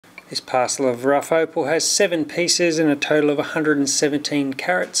This parcel of rough opal has 7 pieces and a total of 117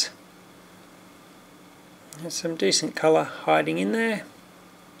 carats. There's some decent colour hiding in there.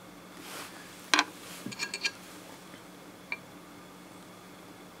 The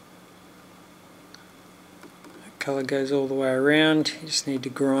colour goes all the way around. You just need to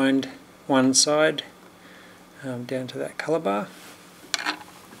grind one side down to that colour bar.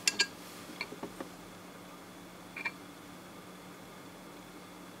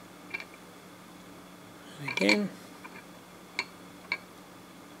 And again,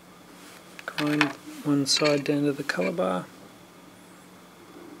 grind one side down to the colour bar.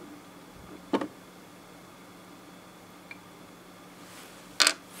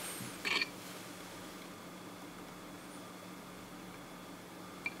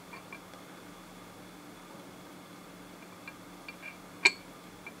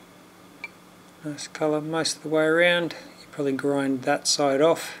 Nice colour most of the way around. You probably grind that side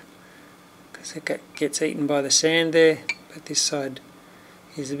off because it gets eaten by the sand there, but this side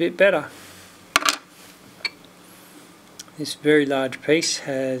is a bit better. This very large piece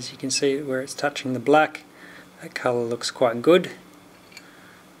has, you can see where it's touching the black, that colour looks quite good,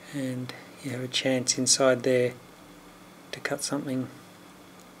 and you have a chance inside there to cut something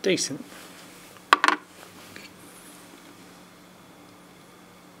decent.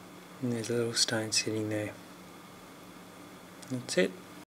 And there's a little stone sitting there. That's it.